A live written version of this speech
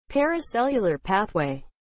Paracellular pathway.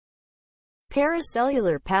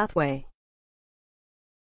 Paracellular pathway.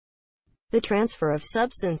 The transfer of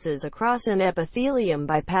substances across an epithelium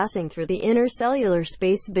by passing through the intercellular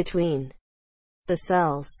space between the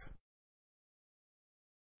cells.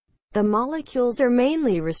 The molecules are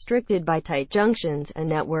mainly restricted by tight junctions, a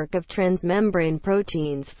network of transmembrane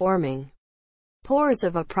proteins forming pores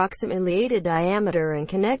of approximately 8 in diameter and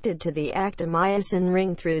connected to the actomyosin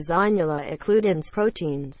ring through zonula occludens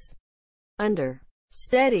proteins. Under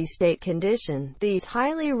steady-state condition, these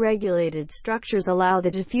highly regulated structures allow the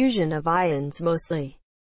diffusion of ions, mostly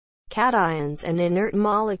cations, and inert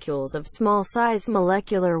molecules of small size,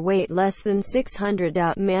 molecular weight less than 600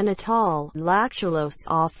 mannitol, lactulose,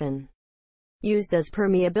 often used as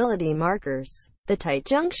permeability markers. The tight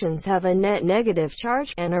junctions have a net negative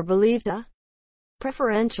charge, and are believed to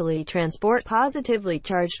preferentially transport positively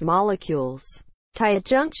charged molecules. Tight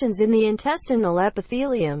junctions in the intestinal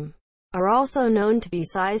epithelium are also known to be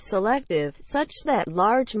size-selective, such that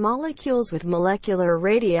large molecules with molecular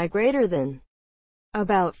radii greater than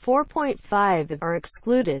about 4.5 are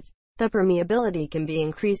excluded. The permeability can be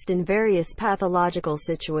increased in various pathological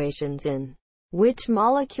situations in which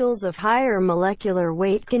molecules of higher molecular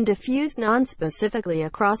weight can diffuse nonspecifically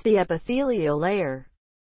across the epithelial layer.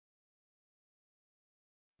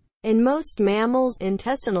 In most mammals,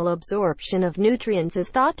 intestinal absorption of nutrients is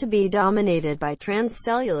thought to be dominated by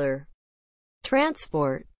transcellular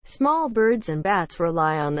transport. Small birds and bats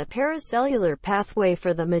rely on the paracellular pathway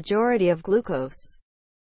for the majority of glucose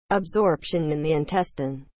absorption in the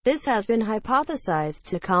intestine. This has been hypothesized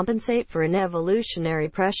to compensate for an evolutionary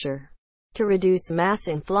pressure to reduce mass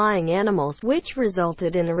in flying animals, which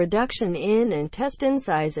resulted in a reduction in intestine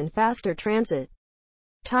size and faster transit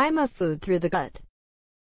time of food through the gut.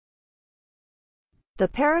 The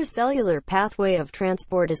paracellular pathway of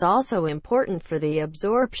transport is also important for the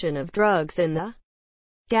absorption of drugs in the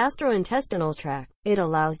gastrointestinal tract. It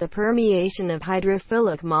allows the permeation of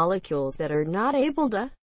hydrophilic molecules that are not able to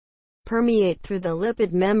permeate through the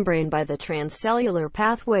lipid membrane by the transcellular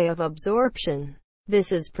pathway of absorption.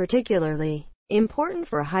 This is particularly important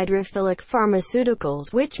for hydrophilic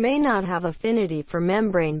pharmaceuticals, which may not have affinity for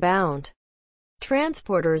membrane-bound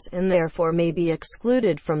transporters, and therefore may be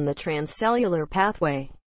excluded from the transcellular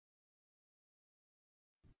pathway.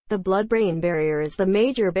 The blood-brain barrier is the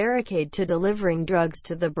major barricade to delivering drugs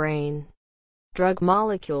to the brain. Drug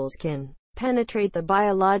molecules can penetrate the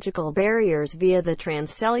biological barriers via the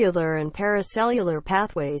transcellular and paracellular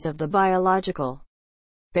pathways of the biological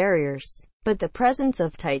barriers, but the presence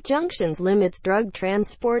of tight junctions limits drug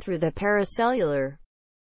transport through the paracellular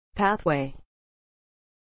pathway.